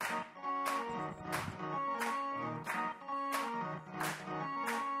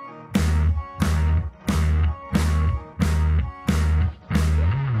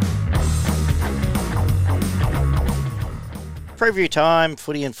Preview time,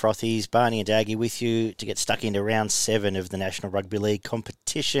 footy and frothies, Barney and Daggy with you to get stuck into round 7 of the National Rugby League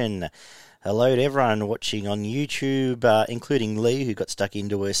competition. Hello to everyone watching on YouTube, including Lee, who got stuck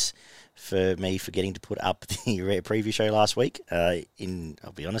into us for me forgetting to put up the preview show last week. I'll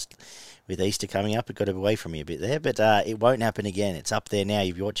be honest, with Easter coming up, it got away from me a bit there, but it won't happen again. It's up there now.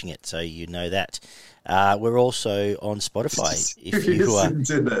 You're watching it, so you know that. We're also on Spotify. If you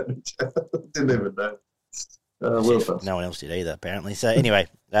didn't even know. No one else did either, apparently. So anyway,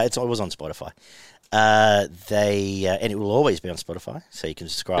 it was on Spotify. And it will always be on Spotify, so you can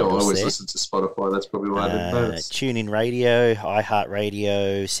subscribe. I always listen to Spotify. That's probably why I didn't notice. TuneIn Radio,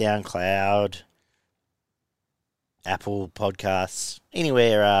 iHeartRadio, SoundCloud, Apple Podcasts,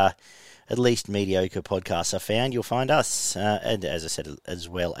 anywhere at least mediocre podcasts are found, you'll find us. And as I said, as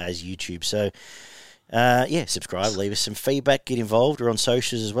well as YouTube. So, subscribe, leave us some feedback, get involved. We're on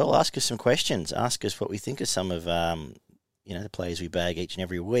socials as well. Ask us some questions. Ask us what we think of some of the players we bag each and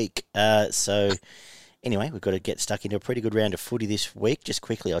every week. So anyway, we've got to get stuck into a pretty good round of footy this week. Just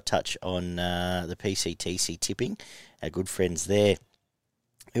quickly, I'll touch on the PCTC tipping. Our good friends there.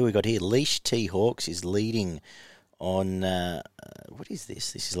 Who we got here? Leash T Hawks is leading on... what is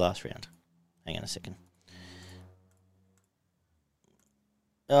this? This is last round. Hang on a second.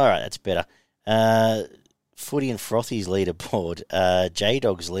 All right, that's better. Footy and Frothy's leaderboard.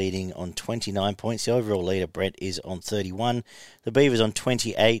 J-Dog's leading on 29 points. The overall leader, Brent, is on 31. The Beavers on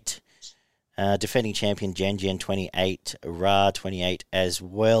 28. Defending champion Jan 28. Ra 28 as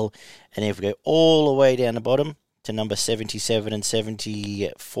well. And if we go all the way down the bottom to number 77 and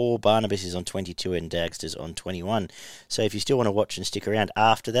 74, Barnabas is on 22 and Dagster's on 21. So if you still want to watch and stick around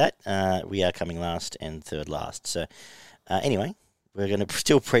after that, we are coming last and third last. So anyway... We're going to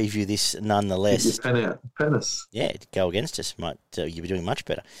still preview this nonetheless. Keep your pen out. Pen us. Yeah, go against us. You'll be doing much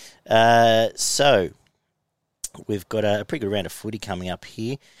better. So, we've got a pretty good round of footy coming up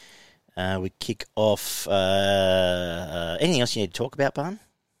here. We kick off... anything else you need to talk about, Barn?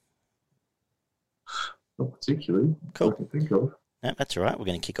 Not particularly. Cool. I can think of. No, that's all right. We're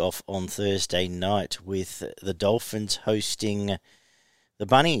going to kick off on Thursday night with the Dolphins hosting the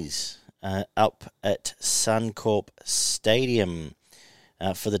Bunnies up at Suncorp Stadium.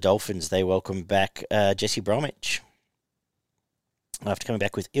 For the Dolphins, they welcome back Jesse Bromwich. After coming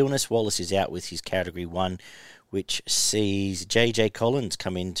back with illness, Wallace is out with his Category 1, which sees JJ Collins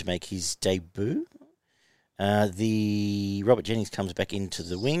come in to make his debut. The Robert Jennings comes back into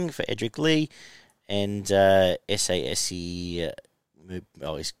the wing for Edric Lee, and SASE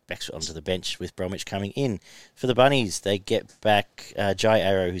he's back onto the bench with Bromwich coming in. For the Bunnies, they get back Jai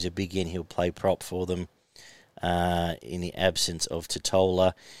Arrow, who's a big in. He'll play prop for them. In the absence of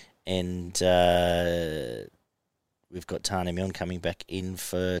Totola, and we've got Tane Milne coming back in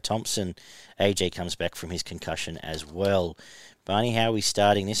for Thompson. AJ comes back from his concussion as well. Barney, how are we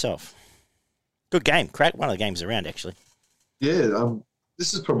starting this off? Good game. Crack one of the games around, actually. Yeah,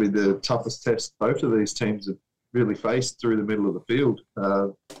 this is probably the toughest test both of these teams have really faced through the middle of the field,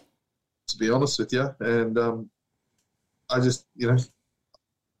 to be honest with you. And I just,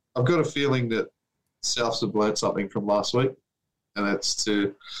 I've got a feeling that Souths have learnt something from last week, and that's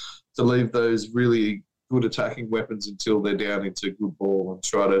to leave those really good attacking weapons until they're down into good ball and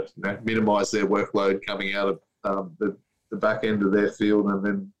try to minimise their workload coming out of the back end of their field, and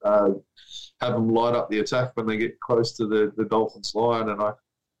then have them light up the attack when they get close to the Dolphins line. And I've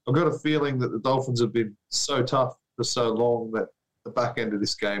got a feeling that the Dolphins have been so tough for so long that the back end of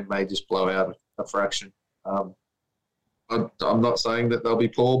this game may just blow out a fraction. I'm not saying that they'll be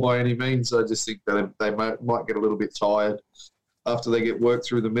poor by any means. I just think that they might get a little bit tired after they get worked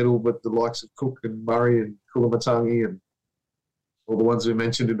through the middle, but the likes of Cook and Murray and Kulamatangi and all the ones we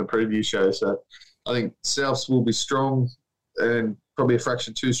mentioned in the preview show. So I think Souths will be strong and probably a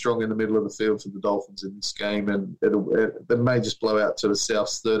fraction too strong in the middle of the field for the Dolphins in this game, and they may just blow out to the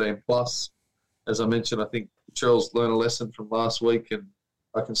Souths 13+. As I mentioned, I think Charles learned a lesson from last week, and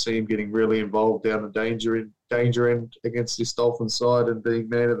I can see him getting really involved down the danger end against this Dolphins side and being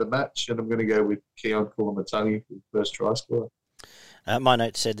man of the match. And I'm going to go with Keon Kulamattangi for the first try scorer. My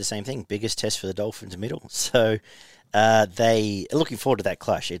note said the same thing. Biggest test for the Dolphins middle. So they are looking forward to that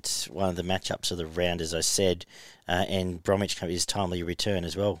clash. It's one of the matchups of the round, as I said. And Bromwich his timely return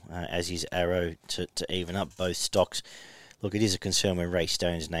as well, as his Arrow to even up both stocks. Look, it is a concern when Ray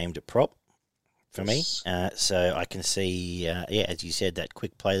Stone's named at prop for me. So I can see, as you said, that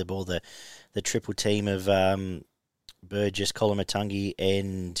quick play the ball, the triple team of Burgess, Kolomatangi,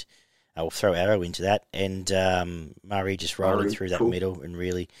 and I'll throw Arrow into that, and Murray just rolling through that middle and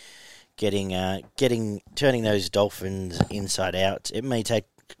really turning those Dolphins inside out. It may take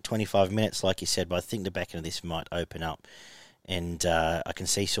 25 minutes, like you said, but I think the back end of this might open up And I can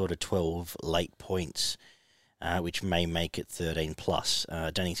see sort of 12 late points, which may make it 13 plus.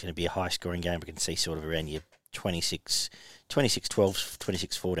 I don't think it's going to be a high-scoring game. I can see sort of around your 26-12,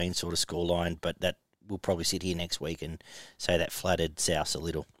 26-14 sort of scoreline, but that we'll probably sit here next week and say that flattered South a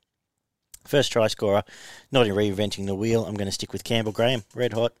little. First try scorer, not in reinventing the wheel. I'm going to stick with Campbell Graham,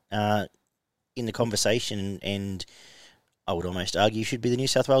 red hot in the conversation, and I would almost argue should be the New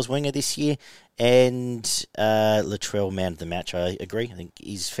South Wales winger this year. And Latrell, man of the match, I agree. I think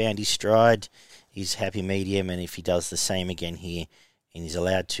he's found his stride. He's happy medium, and if he does the same again here, and he's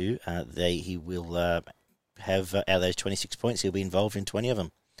allowed to, he will have, out of those 26 points, he'll be involved in 20 of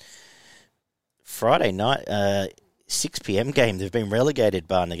them. Friday night, 6 p.m. game. They've been relegated,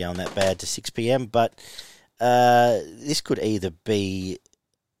 Barney, going that bad to 6 p.m. But this could either be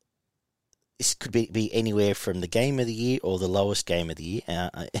anywhere from the game of the year or the lowest game of the year.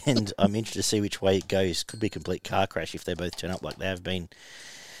 And I'm interested to see which way it goes. Could be a complete car crash if they both turn up like they have been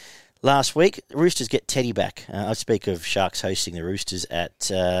last week. The Roosters get Teddy back. I speak of Sharks hosting the Roosters at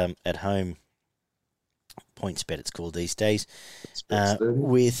home. PointsBet, it's called these days. For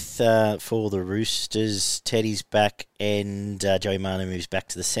the Roosters, Teddy's back, and Joey Manu moves back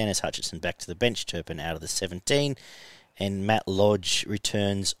to the centres, Hutchinson back to the bench, Turpin out of the 17, and Matt Lodge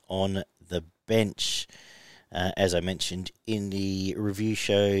returns on the bench. As I mentioned in the review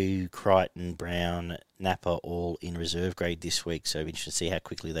show, Crichton, Brown, Napa all in reserve grade this week, so we're interested to see how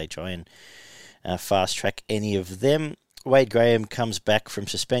quickly they try and fast track any of them. Wade Graham comes back from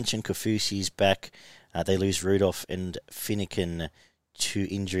suspension. Kaufusi's back. They lose Rudolph and Finnegan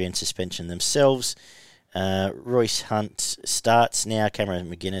to injury and suspension themselves. Royce Hunt starts now.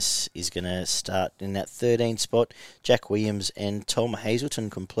 Cameron McGuinness is going to start in that 13 spot. Jack Williams and Tom Hazelton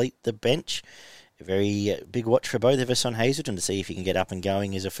complete the bench. A very big watch for both of us on Hazelton to see if he can get up and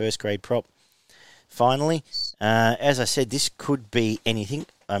going as a first-grade prop. Finally, as I said, this could be anything.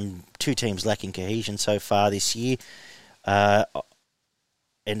 Two teams lacking cohesion so far this year.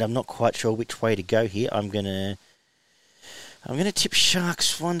 And I'm not quite sure which way to go here. I'm gonna tip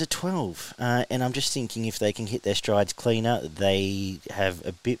Sharks 1-12, and I'm just thinking if they can hit their strides cleaner, they have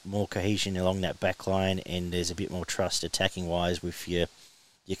a bit more cohesion along that back line, and there's a bit more trust attacking wise with your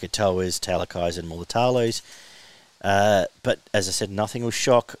Katoas, Talakais, and Mulitalos. But as I said, nothing will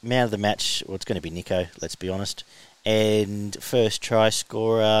shock. Man of the match, well, it's going to be Nico. Let's be honest. And first try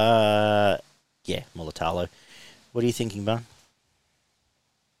scorer, Mulitalo. What are you thinking, Bun?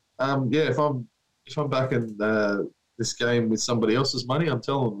 If I'm backing this game with somebody else's money, I'm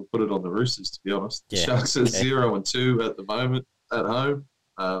telling them to put it on the Roosters. To be honest, the Sharks are 0-2 at the moment at home.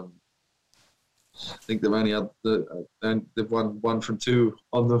 I think they've only they've won 1 from 2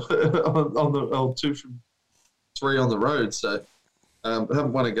 on the 2 from 3 on the road. So they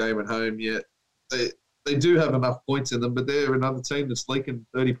haven't won a game at home yet. They do have enough points in them, but they're another team that's leaking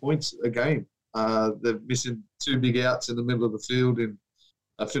 30 points a game. They're missing 2 big outs in the middle of the field in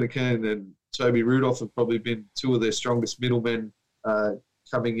Finnegan and Toby Rudolph have probably been 2 of their strongest middlemen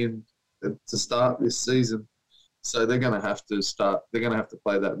coming in to start this season. So they're going to have to start. They're going to have to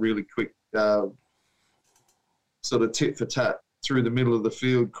play that really quick sort of tit for tat through the middle of the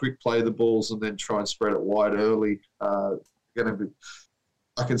field, quick play the balls, and then try and spread it wide early. I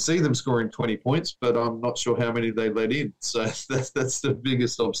can see them scoring 20 points, but I'm not sure how many they let in. So that's the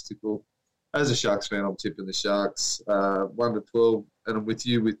biggest obstacle. As a Sharks fan, I'm tipping the Sharks 1-12, and I'm with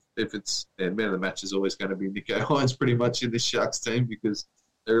you. If it's man of the match is always going to be Nico Hines, pretty much in this Sharks team because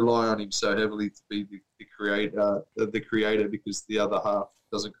they rely on him so heavily to be the creator, because the other half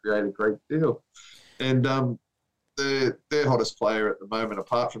doesn't create a great deal. And their hottest player at the moment,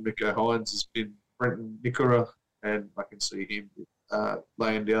 apart from Nico Hines, has been Brenton Nikora, and I can see him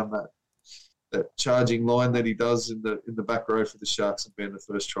laying down that charging line that he does in the back row for the Sharks and being the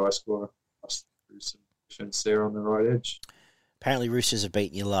first try scorer. Through some defence there on the right edge. Apparently, Roosters have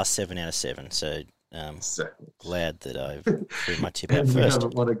beaten you last 7 out of 7, so glad that I've threw my tip out first. We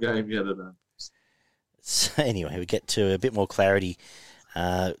haven't won a game yet at home. So anyway, we get to a bit more clarity.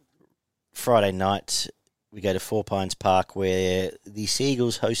 Friday night, we go to Four Pines Park where the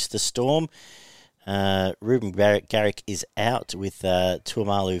Seagulls host the Storm. Ruben Garrick is out with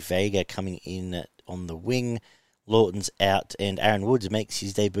Tuamalu Vega coming in on the wing. Lawton's out, and Aaron Woods makes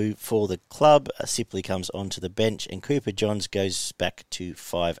his debut for the club. Sipley comes onto the bench, and Cooper Johns goes back to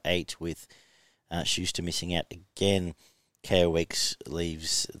 5'8", with Schuster missing out again. Ko Weeks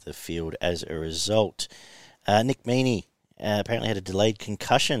leaves the field as a result. Nick Meaney apparently had a delayed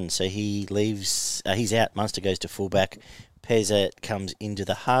concussion, so he leaves. He's out. Munster goes to fullback. Pezza comes into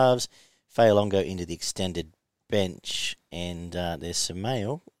the halves. Fayalongo into the extended bench, and there's some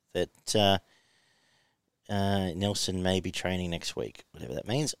mail that Nelson may be training next week, whatever that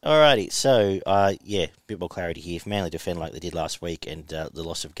means. Alrighty, so, a bit more clarity here. If Manly defend like they did last week and the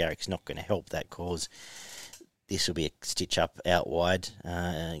loss of Garrick's not going to help that cause, this will be a stitch up out wide.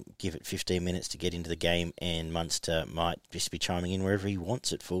 Give it 15 minutes to get into the game, and Munster might just be chiming in wherever he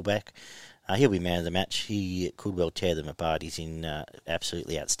wants at fullback. He'll be man of the match. He could well tear them apart. He's in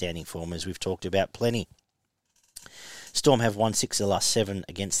absolutely outstanding form, as we've talked about plenty. Storm have won 6 of the last 7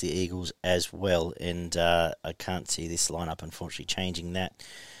 against the Eagles as well, and I can't see this lineup unfortunately changing that.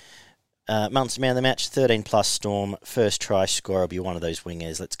 Munster man of the match, 13 plus Storm. First try scorer will be one of those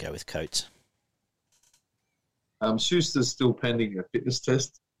wingers. Let's go with Coates. Schuster's still pending a fitness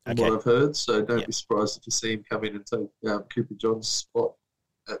test, from what I've heard, so don't be surprised if you see him come in and take Cooper John's spot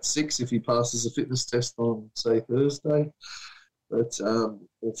at 6 if he passes a fitness test on, say, Thursday or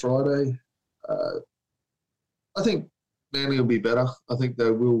Friday. I think Manly will be better. I think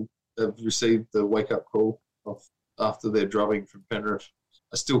they will have received the wake-up call after their drubbing from Penrith.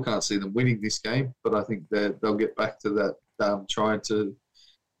 I still can't see them winning this game, but I think that they'll get back to that trying to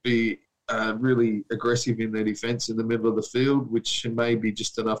be really aggressive in their defence in the middle of the field, which may be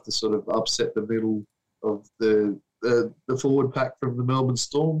just enough to sort of upset the middle of the forward pack from the Melbourne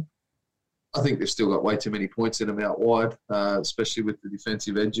Storm. I think they've still got way too many points in them out wide, especially with the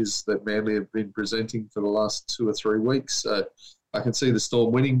defensive edges that Manly have been presenting for the last 2 or 3 weeks. So I can see the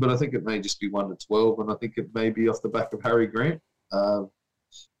Storm winning, but I think it may just be 1-12, and I think it may be off the back of Harry Grant.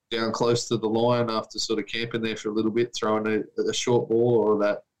 Down close to the line after sort of camping there for a little bit, throwing a short ball or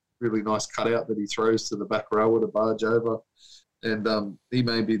that really nice cutout that he throws to the back row at a barge over. And he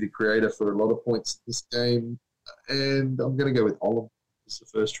may be the creator for a lot of points in this game. And I'm going to go with Olam as the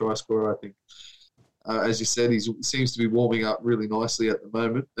first try scorer, I think. As you said, he seems to be warming up really nicely at the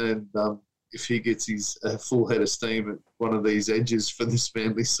moment. And if he gets his full head of steam at one of these edges for this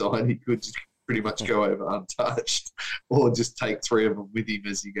Manly side, he could just pretty much go over untouched or just take 3 of them with him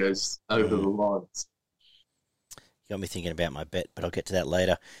as he goes over the lines. Got me thinking about my bet, but I'll get to that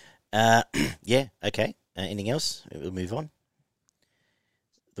later. Okay. Anything else? We'll move on.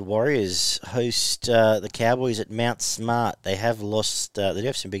 The Warriors host the Cowboys at Mount Smart. They have lost. They do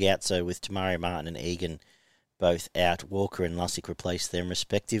have some big outs, though, with Tamari Martin and Egan both out. Walker and Lussick replaced them,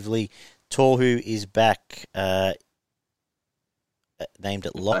 respectively. Tohu is back, named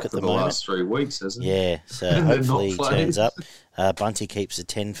at lock at the moment. Last 3 weeks, hasn't he? Yeah, so hopefully he turns up. Bunty keeps the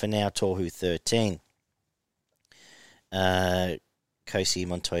 10 for now. Tohu 13. Kosi,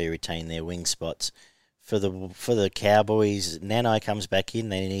 Montoya retain their wing spots. For the Cowboys, Nanai comes back in.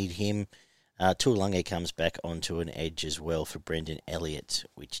 They need him. Tuolange comes back onto an edge as well for Brendan Elliott,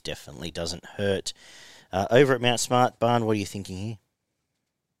 which definitely doesn't hurt. Over at Mount Smart, Barn, what are you thinking here?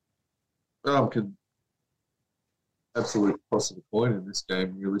 Absolute possible point in this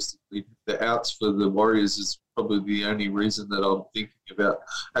game, realistically. The outs for the Warriors is probably the only reason that I'm thinking about.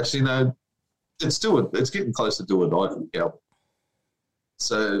 Actually, no, it's getting close to do or die for the Cowboys.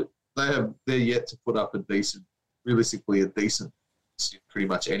 So they're yet to put up a decent pretty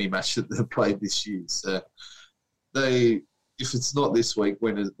much any match that they've played this year. So if it's not this week,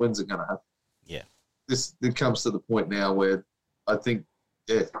 when's it going to happen? Yeah, it comes to the point now where I think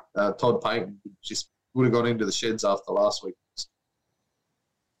Todd Payton would have gone into the sheds after last week.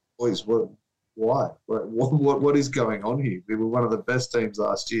 Boys, why? What is going on here? We were one of the best teams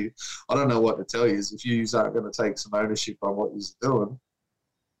last year. I don't know what to tell you. If you aren't going to take some ownership on what you're doing,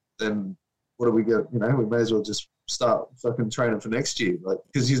 then what do we get? We may as well just start fucking training for next year,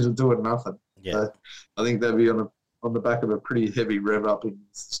 because you're doing nothing. Yeah. So I think they'll be on the back of a pretty heavy rev up in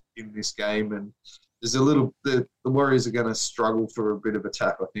this game, and there's the Warriors are going to struggle for a bit of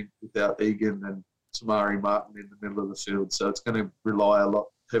attack, I think, without Egan and Tamari Martin in the middle of the field. So it's going to rely a lot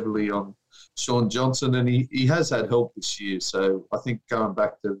heavily on Sean Johnson, and he has had help this year. So I think going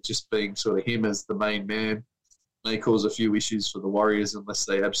back to just being sort of him as the main man may cause a few issues for the Warriors unless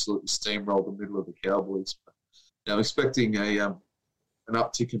they absolutely steamroll the middle of the Cowboys. But, I'm expecting an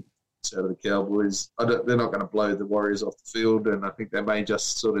uptick in out of the Cowboys. They're not going to blow the Warriors off the field, and I think they may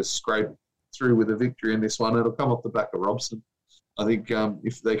just sort of scrape through with a victory in this one. It'll come off the back of Robson. I think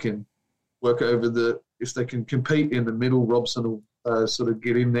if they can if they can compete in the middle, Robson will sort of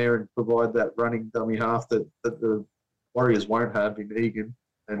get in there and provide that running dummy half that the Warriors won't have in Egan,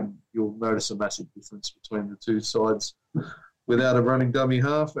 and you'll notice a massive difference between the two sides without a running dummy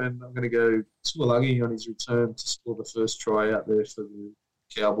half. And I'm going to go Tuolange on his return to score the first try out there for the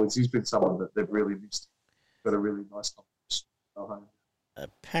Cowboys. He's been someone that they've really missed. Got a really nice competition.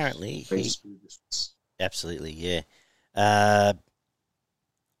 Apparently, absolutely, yeah.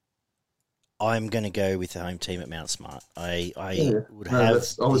 I'm going to go with the home team at Mount Smart. I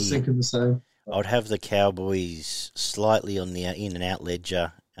was thinking the same. I would have the Cowboys slightly on the in and out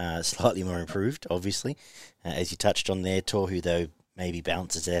ledger, slightly more improved, obviously, as you touched on there. Tohu, though, maybe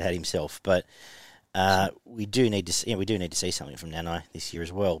balances that out himself, but we do need to see something from Nanai this year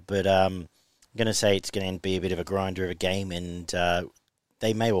as well. But I'm going to say it's going to be a bit of a grinder of a game, and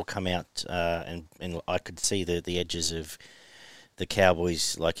they may well come out and I could see the edges of the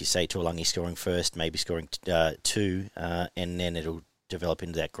Cowboys, like you say, Tuolangi scoring first, maybe scoring two, and then it'll develop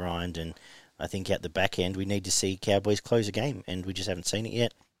into that grind. And I think at the back end, we need to see Cowboys close a game, and we just haven't seen it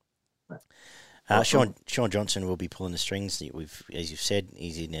yet. Sean Johnson will be pulling the strings. As you've said,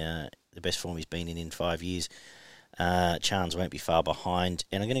 he's in the best form he's been in 5 years. Chance won't be far behind.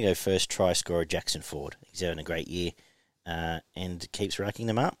 And I'm going to go first try scorer Jackson Ford. He's having a great year and keeps racking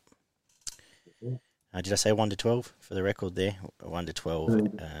them up. Did I say 1 to 12 for the record there? 1 to 12.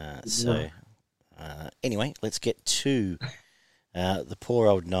 Anyway, let's get to the poor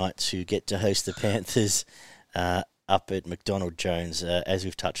old Knights who get to host the Panthers up at McDonald Jones. As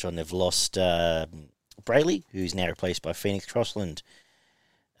we've touched on, they've lost Brayley, who's now replaced by Phoenix Crossland.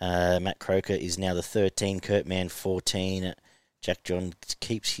 Matt Croker is now the 13, Kurt Mann 14. Jack John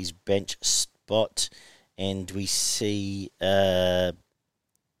keeps his bench spot. And we see... what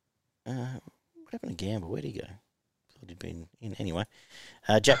happened to Gamble? Where'd he go? Thought he'd been in. Anyway,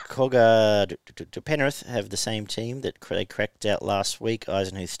 Jack Cogger to Penrith have the same team that they cracked out last week.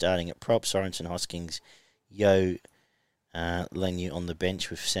 Eisenhuth starting at prop. Sorensen, Hoskins, Yo, Lenu on the bench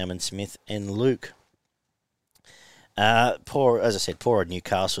with Salmon Smith and Luke. Poor old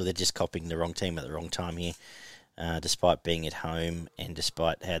Newcastle. They're just copying the wrong team at the wrong time here. Despite being at home and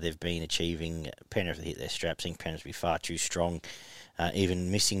despite how they've been achieving, Penrith hit their straps. I think Penrith will be far too strong.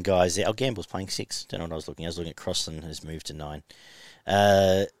 Even missing guys there. Gamble's playing 6. Don't know what I was looking at. I was looking at Crossland, has moved to 9.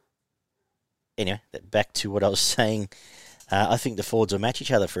 Anyway, back to what I was saying. I think the forwards will match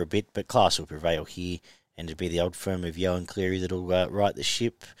each other for a bit, but class will prevail here, and it'll be the old firm of Yo and Cleary that'll right the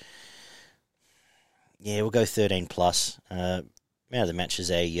ship. Yeah, we'll go 13 plus. Out of the matches,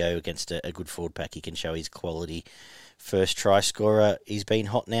 Yo against a good forward pack, he can show his quality. First try scorer, he's been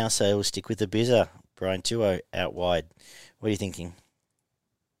hot now, so we'll stick with the Bizzer. Brian Tuo out wide. What are you thinking?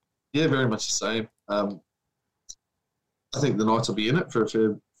 Yeah, very much the same. I think the Knights will be in it for a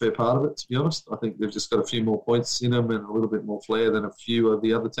fair part of it, to be honest. I think they've just got a few more points in them and a little bit more flair than a few of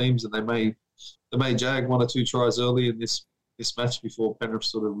the other teams, and they may jag 1 or 2 tries early in this match before Penrith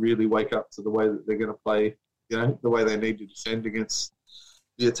sort of really wake up to the way that they're going to play, the way they need to defend against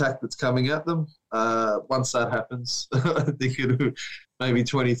the attack that's coming at them. Once that happens, I think it'll maybe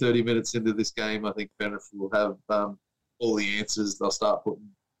 20, 30 minutes into this game, I think Penrith will have all the answers. They'll start putting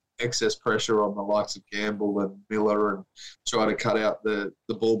excess pressure on the likes of Gamble and Miller and try to cut out the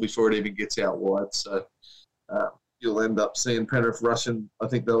ball before it even gets out wide. So you'll end up seeing Penrith rushing. I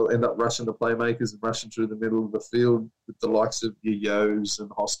think they'll end up rushing the playmakers and rushing through the middle of the field with the likes of your Yos and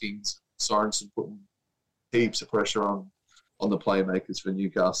Hoskins, Sorensen putting heaps of pressure on the playmakers for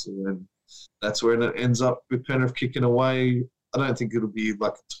Newcastle. And that's where it ends up with Penrith kicking away. I don't think it'll be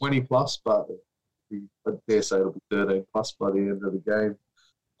like 20 plus, but I dare say it'll be 13 plus by the end of the game.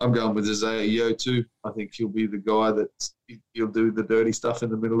 I'm going with Isaiah Yo too. I think he'll be the guy that he'll do the dirty stuff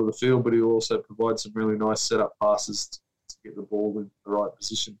in the middle of the field, but he'll also provide some really nice set-up passes to get the ball in the right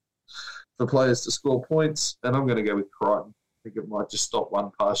position for players to score points. And I'm going to go with Crichton. I think it might just stop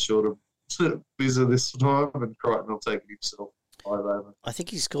one pass short of Bizzer this time, and Crichton will take it himself 5 over. I think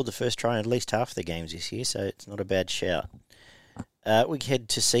he's scored the first try in at least half the games this year, so it's not a bad shout. We head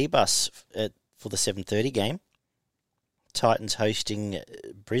to Seabus for the 7:30 game. Titans hosting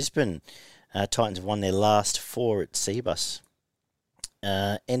Brisbane. Titans have won their last 4 at Seabus.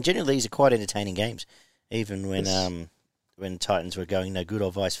 And generally these are quite entertaining games, even when Titans were going no good or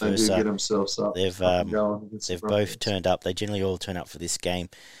vice versa. They do get themselves up. They've both turned up. They generally all turn up for this game.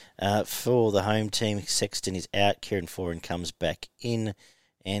 For the home team, Sexton is out. Kieran Foran comes back in.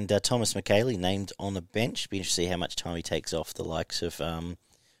 And Thomas McKaylee named on the bench. Be interesting to see how much time he takes off the likes of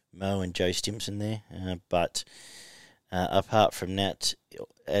Mo and Joe Stimson there. But apart from that,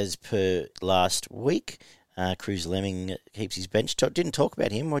 as per last week, Cruz Lemming keeps his bench. Didn't talk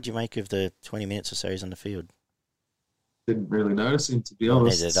about him. What do you make of the 20 minutes or so he's on the field? Didn't really notice him, to be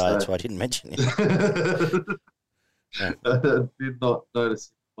honest. Neither did I. That's why I didn't mention him. I did not notice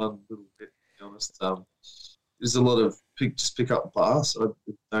him one little bit, to be honest. There's a lot of pick up pass. I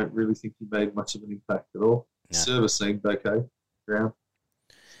don't really think he made much of an impact at all. No. Service seemed okay. Ground.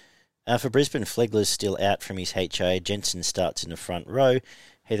 For Brisbane, Flegler's still out from his HA. Jensen starts in the front row.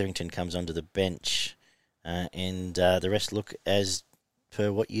 Hetherington comes onto the bench. And the rest look as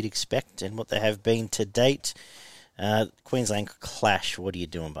per what you'd expect and what they have been to date. Queensland clash. What are you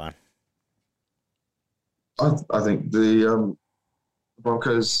doing, Barn? I think the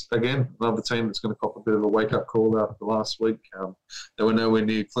Broncos, again, another team that's going to cop a bit of a wake-up call after last week. They were nowhere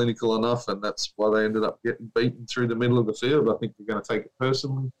near clinical enough, and that's why they ended up getting beaten through the middle of the field. I think they're going to take it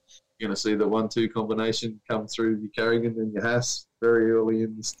personally. You're going to see the 1-2 combination come through your Carrigan and your Haas very early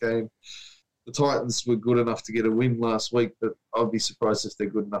in this game. The Titans were good enough to get a win last week, but I'd be surprised if they're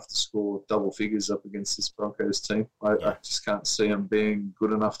good enough to score double figures up against this Broncos team. I just can't see them being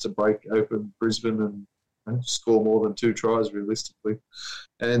good enough to break open Brisbane and score more than 2 tries realistically.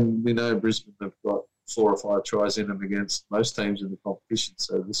 And we know Brisbane have got 4 or 5 tries in them against most teams in the competition,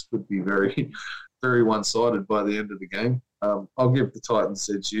 so this could be very, very one-sided by the end of the game. I'll give the Titans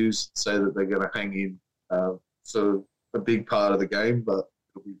their dues and say that they're going to hang in for a big part of the game, but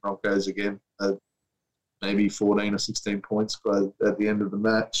it'll be Broncos again, maybe 14 or 16 points at the end of the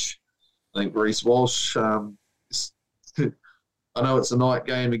match. I think Reece Walsh, I know it's a night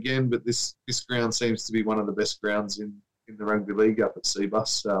game again, but this ground seems to be one of the best grounds in the rugby league up at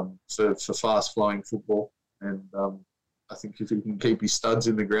Seabus for fast-flowing football. And I think if he can keep his studs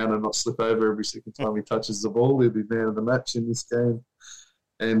in the ground and not slip over every second time he touches the ball, he'll be man of the match in this game.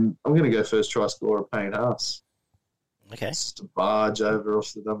 And I'm going to go first try scorer, Payne Haas. Okay. Just a barge over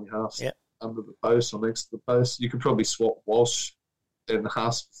off the dummy half, under the post or next to the post. You could probably swap Walsh and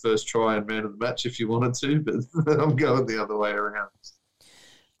Haas for first try and man of the match if you wanted to, but I'm going the other way around.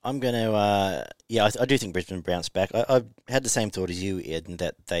 I'm going to, I do think Brisbane bounce back. I had the same thought as you, Ed, in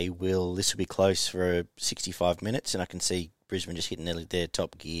that this will be close for 65 minutes, and I can see Brisbane just hitting their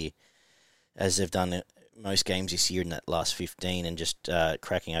top gear as they've done most games this year in that last 15 and just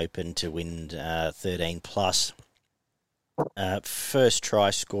cracking open to win 13 plus. First try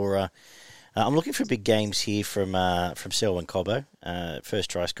scorer. I'm looking for big games here from Selwyn Cobbo.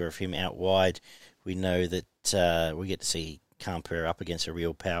 First try scorer of him out wide. We know that we get to see Camper up against a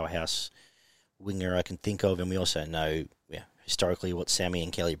real powerhouse winger I can think of, and we also know historically what Sammy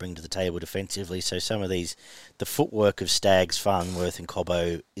and Kelly bring to the table defensively. So some of the footwork of Staggs, Farnworth and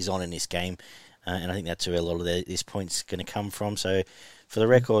Cobbo is on in this game, and I think that's where a lot of this point's going to come from. So for the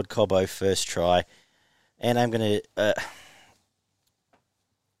record, Cobbo first try, and I'm going to...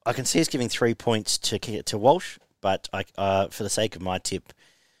 I can see us giving 3 points to Walsh, but for the sake of my tip,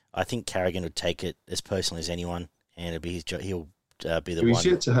 I think Carrigan would take it as personally as anyone, and it'll be he'll be the one. He's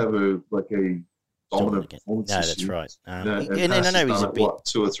yet to have a dominant performance. No, that's right. I know he's a bit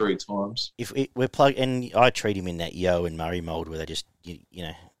 2 or 3 times. If we're plugged, and I treat him in that Yo and Murray mould where they just you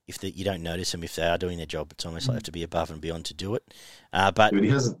don't notice them if they are doing their job. It's almost like they have to be above and beyond to do it. But he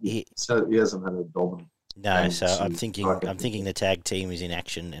hasn't had a dominant. No, so I'm thinking the tag team is in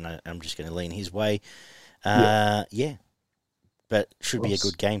action, and I'm just going to lean his way. But should be a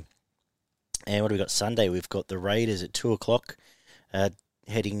good game. And what do we got Sunday? We've got the Raiders at 2:00,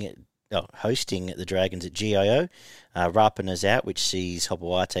 hosting the Dragons at GIO. Rapana's out, which sees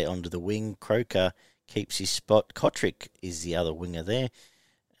Hopawate onto the wing. Croker keeps his spot. Kotrick is the other winger there.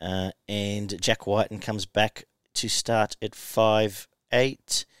 And Jack Whiten comes back to start at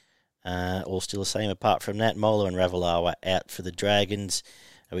 5'8". All still the same apart from that. Molo and Ravalawa out for the Dragons,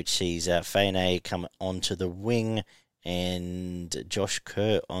 which sees Faine come onto the wing and Josh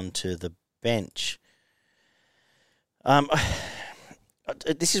Kerr onto the bench.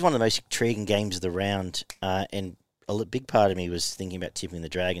 This is one of the most intriguing games of the round, and a big part of me was thinking about tipping the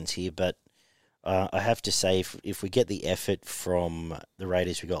Dragons here, but I have to say if we get the effort from the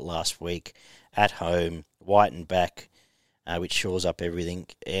Raiders we got last week at home, Whiten back, which shores up everything,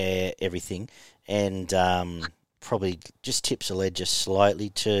 and probably just tips the lead just slightly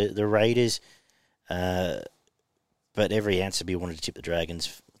to the Raiders. But every answer be wanted to tip the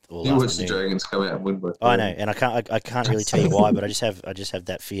Dragons. You watch the Dragons come out and win by 3. I know, and I can't really tell you why, but I just have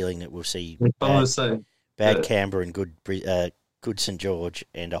that feeling that we'll see bad Canberra and good St George,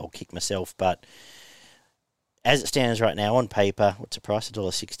 and I'll kick myself. But as it stands right now, on paper, what's the price?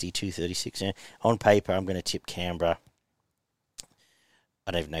 $1.60, $2.36. On paper, I'm going to tip Canberra.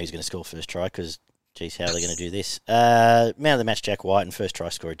 I don't even know who's going to score first try because, geez, how are they going to do this? Man of the match, Jack Whiten. First try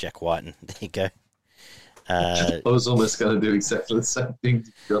scorer, Jack Whiten. There you go. I was almost going to do exactly the same thing,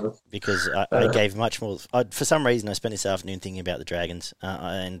 to be honest. Because I gave much more... for some reason, I spent this afternoon thinking about the Dragons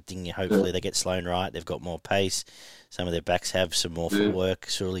and thinking hopefully they get Sloan right. They've got more pace. Some of their backs have some more footwork.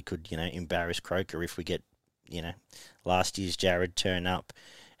 Surely could, embarrass Croker if we get, last year's Jared turn up.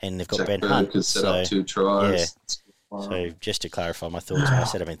 And they've got Jack Ben Hunt. Could set up 2 tries. Yeah. So just to clarify my thoughts, when I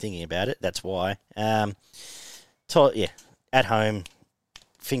said I've been thinking about it, that's why. At home,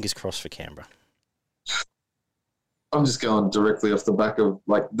 fingers crossed for Canberra. I'm just going directly off the back of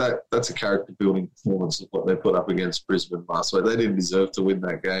that. That's a character building performance of what they put up against Brisbane last week. They didn't deserve to win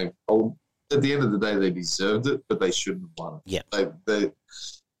that game. I'll at the end of the day, they deserved it, but they shouldn't have won it. Yeah.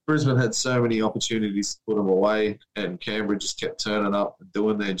 Brisbane had so many opportunities to put them away, and Canberra just kept turning up and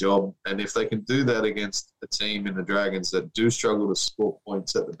doing their job. And if they can do that against a team in the Dragons that do struggle to score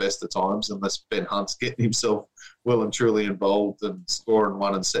points at the best of times, unless Ben Hunt's getting himself well and truly involved and scoring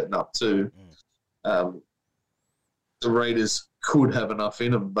one and setting up two, the Raiders could have enough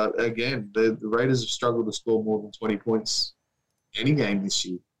in them. But again, the Raiders have struggled to score more than 20 points any game this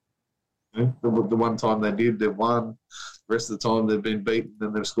year. The one time they did, they won. The rest of the time they've been beaten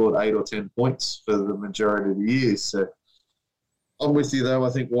and they've scored 8 or 10 points for the majority of the year. So I'm with you, though. I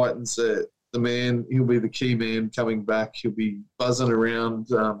think Whiten's the man. He'll be the key man coming back. He'll be buzzing around,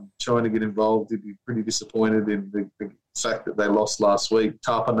 trying to get involved. He'll be pretty disappointed in the fact that they lost last week.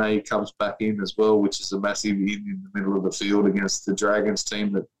 Tarpanay comes back in as well, which is a massive in the middle of the field against the Dragons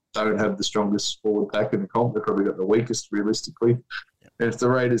team that don't have the strongest forward pack in the comp. They've probably got the weakest, realistically. And if the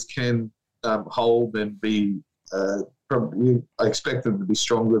Raiders can hold and be probably, I expect them to be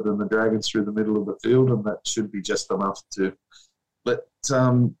stronger than the Dragons through the middle of the field, and that should be just enough to let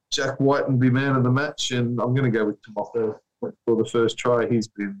Jack Whiten be man of the match. And I'm going to go with Tomoka for the first try. He's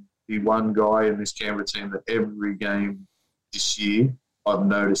been the one guy in this Canberra team that every game this year I've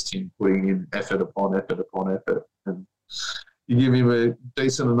noticed him putting in effort upon effort upon effort. And you give him a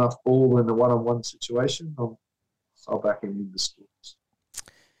decent enough ball in the one-on-one situation, I'll back him in the scores.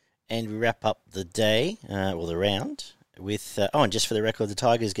 And we wrap up the day, or the round, with... and just for the record, the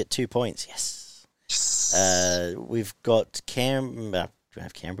Tigers get 2 points. Yes. We've got Canberra,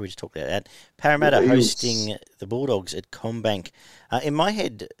 we just talked about that. Parramatta hosting the Bulldogs at CommBank. In my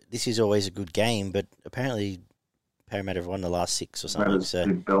head, this is always a good game, but apparently Parramatta have won the last 6 or something. So,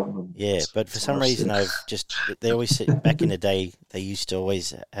 yeah, but for some reason, they always back in the day, they used to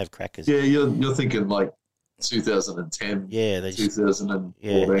always have crackers. Yeah, you're thinking like 2010, 2014.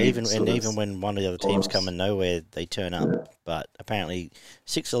 Yeah, even when one of the other teams come in nowhere, they turn up. Yeah. But apparently,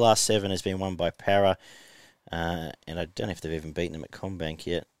 6 of the last 7 has been won by Para, and I don't know if they've even beaten them at CommBank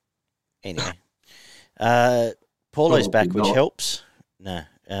yet. Anyway, Paulo's back, which helps. No,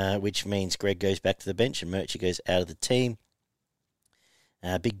 which means Greg goes back to the bench and Murchie goes out of the team.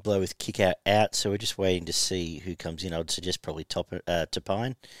 Big blow with kick out, so we're just waiting to see who comes in. I'd suggest probably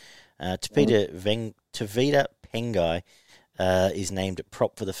Tapine. Tavita Pengai is named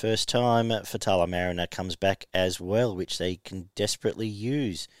prop for the first time. Fatala Mariner comes back as well, which they can desperately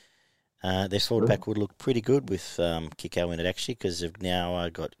use. Their forward pack would look pretty good with Kikau in it, actually, because they've now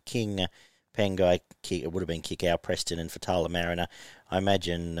got King, Pengai, it would have been Kikau, Preston, and Fatala Mariner. I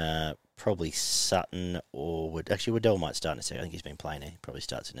imagine probably Sutton or Waddell might start in a second. I think he's been playing there. He probably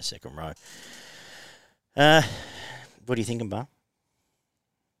starts in the second row. What are you thinking, Bar?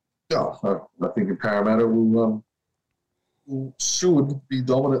 I think in Parramatta should be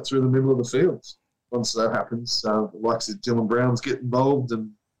dominant through the middle of the field. Once that happens, the likes of Dylan Brown's get involved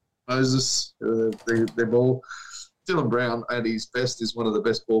and Moses, their ball. Dylan Brown at his best is one of the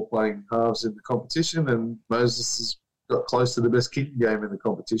best ball-playing halves in the competition, and Moses has got close to the best kicking game in the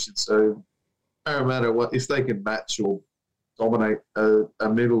competition. So Parramatta, if they can match or dominate a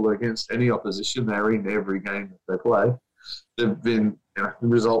middle against any opposition, they're in every game that they play. They've been, the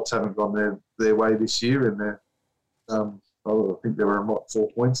results haven't gone their way this year, and they're, I think they were on 4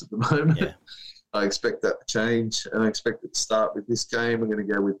 points at the moment. Yeah. I expect that to change, and I expect it to start with this game. I'm going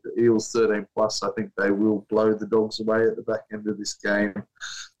to go with the Eels 13+. I think they will blow the Dogs away at the back end of this game.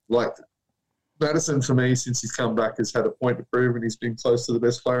 Like Madison, for me, since he's come back, has had a point to prove, and he's been close to the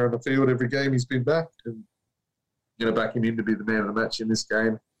best player on the field every game he's been back. And back him in to be the man of the match in this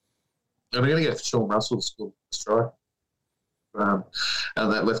game. And I'm going to go for Sean Russell to score the strike. And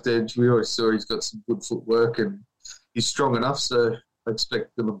that left edge, we always saw he's got some good footwork and he's strong enough, so I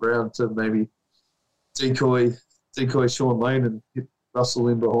expect Dylan Brown to maybe decoy Sean Lane and hit Russell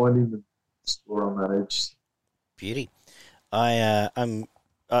in behind him and score on that edge. Beauty. Para,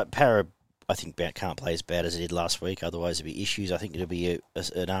 I think can't play as bad as it did last week, otherwise there'll be issues. I think it'll be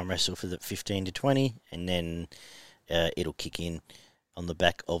an arm wrestle for the 15 to 20, and then it'll kick in on the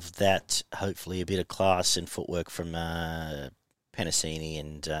back of that. Hopefully a bit of class and footwork from Penasini,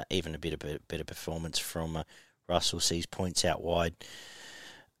 and even a bit of better performance from Russell sees points out wide.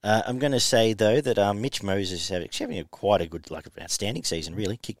 I'm going to say, though, that Mitch Moses is having quite a good, an outstanding season,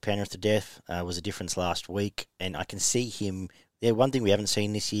 really. Kicked Penrith to death, was a difference last week, and I can see him. Yeah, one thing we haven't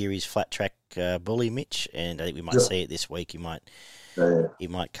seen this year is flat track bully Mitch, and I think we might see it this week. He might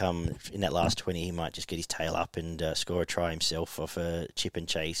come in that last 20. He might just get his tail up and score a try himself off a chip and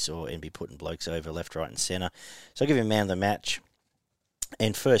chase, and be putting blokes over left, right, and centre. So I'll give him man of the match.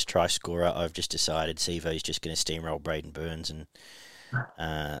 And first try scorer, I've just decided Sivo's just going to steamroll Braden Burns and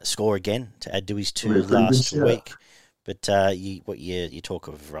score again to add to his 2 Pretty good last shout. week. But you talk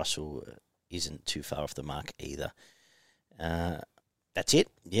of Russell isn't too far off the mark either. That's it.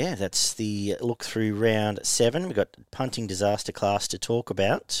 Yeah, that's the look through round 7. We've got punting disaster class to talk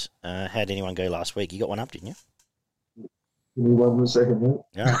about. How did anyone go last week? You got one up, didn't you? Give me 1 second, mate.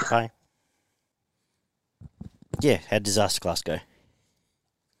 All right, bye. Yeah, how'd disaster class go?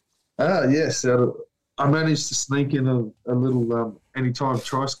 Yes. I managed to sneak in a little anytime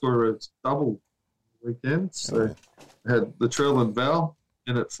try scorer double weekend. So I had Latrell and Val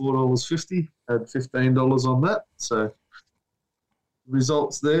in at $4.50. Had $15 on that. So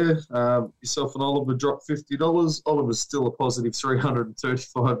results there. Yourself and Oliver dropped $50. Oliver's still a positive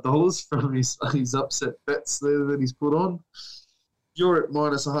 $335 from his upset bets there that he's put on. You're at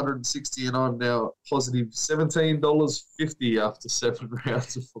minus 160 and I'm now positive $17.50 after 7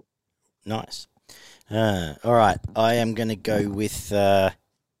 rounds of football. Nice. All right, I am going to go with. I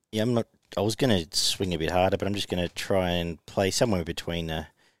was going to swing a bit harder, but I'm just going to try and play somewhere between a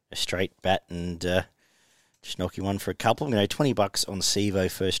straight bat and just knocking one for a couple. I'm going to go $20 on Sevo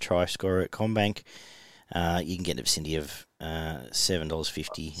first try scorer at Combank. You can get in the vicinity of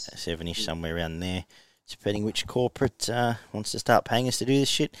 $7.50, 7-ish, somewhere around there, depending which corporate wants to start paying us to do this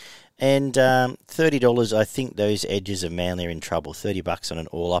shit. And $30, I think those edges of Manly are in trouble. $30 on an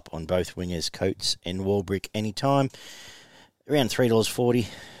all-up on both wingers, Coates and Warbrick anytime. Around $3.40,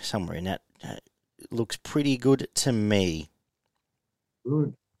 somewhere in that. Looks pretty good to me.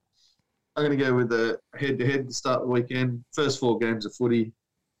 Good. I'm going to go with the head-to-head to start the weekend. First 4 games of footy.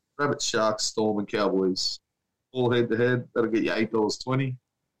 Rabbits, Sharks, Storm and Cowboys. All head-to-head. That'll get you $8.20.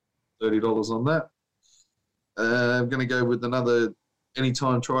 $30 on that. I'm going to go with another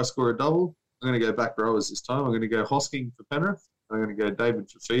anytime try scorer double. I'm going to go back rowers this time. I'm going to go Hosking for Penrith. I'm going to go David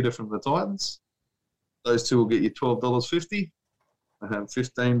Fafita from the Titans. Those 2 will get you $12.50. I have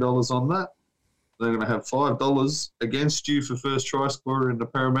 $15 on that. They're going to have $5 against you for first try scorer in the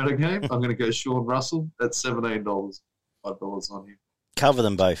Parramatta game. I'm going to go Sean Russell at $17. $5 on him. Cover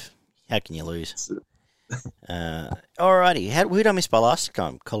them both. How can you lose? Alrighty. Who did I miss by last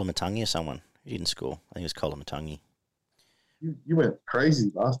time? Colomatungi or someone? Who didn't score? I think it was Colomatungi. You went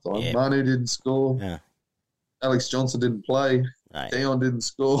crazy last time. Yeah. Manu didn't score. Yeah. Alex Johnson didn't play. No. Dion didn't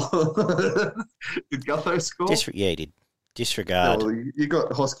score. Did Gutho score? Yeah, he did. Disregard. Well, you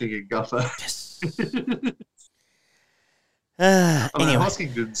got Hosking and Gutho. Yes. Anyway. Anyway,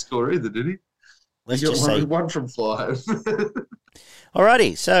 Hosking didn't score either, did he? let's He got just say. one from 5.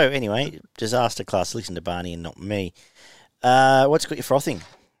 Alrighty. So anyway, disaster class. Listen to Barney and not me. What's got you frothing?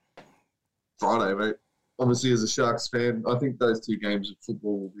 Friday, mate. Obviously, as a Sharks fan, I think those 2 games of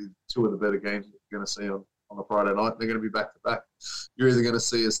football will be 2 of the better games that you're going to see on a Friday night. They're going to be back-to-back. You're either going to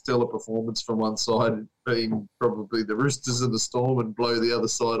see a stellar performance from one side, being probably the Roosters and the Storm, and blow the other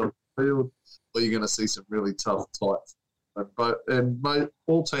side on the field, or you're going to see some really tough, tight.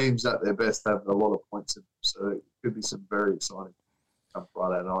 All teams at their best have a lot of points in them, so it could be some very exciting come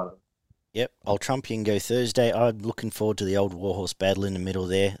Friday night. Yep, I'll trump you and go Thursday. I'm looking forward to the old Warhorse battle in the middle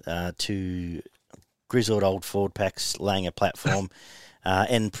there. 2 grizzled old forward packs laying a platform.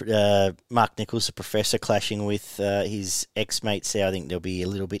 And Mark Nichols, the professor, clashing with his ex-mates there. I think there'll be a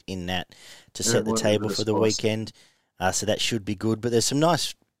little bit in that to set the table for the weekend. So that should be good. But there's some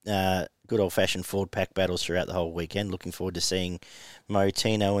nice, good old-fashioned forward pack battles throughout the whole weekend. Looking forward to seeing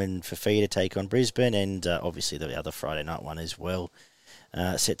Tino and Fafita take on Brisbane, and obviously the other Friday night one as well.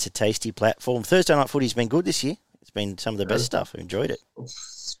 Sets a tasty platform. Thursday night footy's been good this year. It's been some of the best stuff. I've enjoyed it.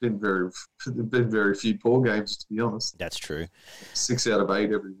 It's been very few poor games, to be honest. That's true. 6 out of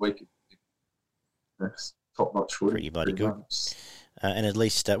 8 every week. That's top-notch footy. Pretty bloody good. And at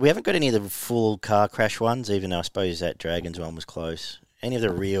least we haven't got any of the full car crash ones, even though I suppose that Dragons one was close. Any of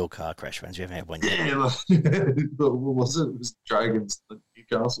the real car crash ones, we haven't had one yet. Yeah, what was it? It was Dragons,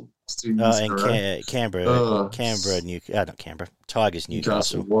 Newcastle. 2 years in a row. Canberra, not Canberra, Tigers,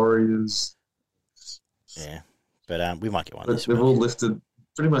 Newcastle. Warriors. Yeah, but we might get one But this they've week. all lifted.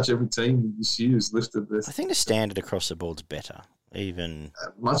 Pretty much every team this year has lifted this. I think the standard across the board's better. Even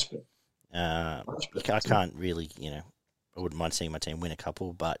much better. I can't really, I wouldn't mind seeing my team win a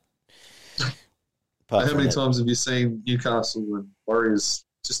couple, but how many times have you seen Newcastle and Warriors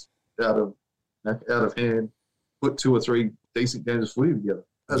just out of hand put 2 or 3 decent games of footy together?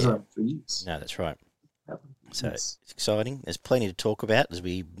 That's for years. No, that's right. So it's exciting. There's plenty to talk about as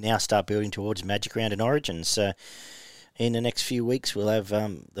we now start building towards Magic Round and Origin. So in the next few weeks, we'll have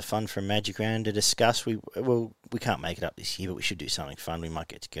the fun from Magic Round to discuss. We can't make it up this year, but we should do something fun. We might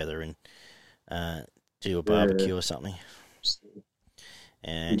get together and do a barbecue or something. Absolutely.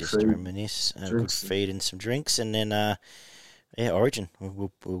 And just to reminisce, good feed and some drinks. And then Yeah, Origin.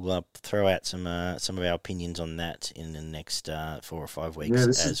 We'll throw out some of our opinions on that in the next 4 or 5 weeks. Yeah,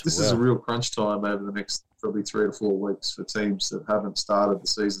 this is a real crunch time over the next probably 3 to 4 weeks for teams that haven't started the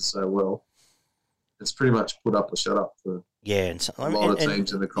season so well. It's pretty much put up or shut up for and a lot of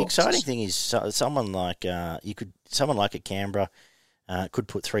teams in the competition. The exciting thing is someone like a Canberra could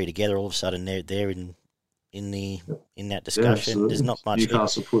put 3 together. All of a sudden, they're in that discussion. There's not much.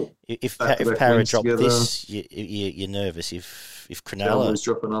 Newcastle put if Para drop together. This, you're nervous. If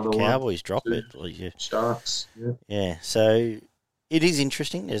Cronulla Cowboys drop it, Sharks, yeah. So it is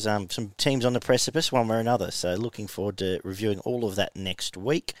interesting. There's some teams on the precipice, one way or another. So looking forward to reviewing all of that next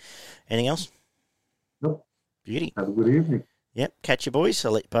week. Anything else? Nope. Beauty. Have a good evening. Yep, catch you boys.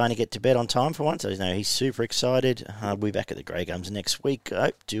 I'll let Barney get to bed on time for once. I know he's super excited. We'll be back at the Grey Gums next week. I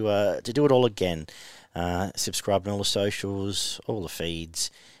hope to do it all again. Subscribe on all the socials, all the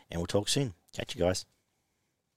feeds, and we'll talk soon. Catch you guys.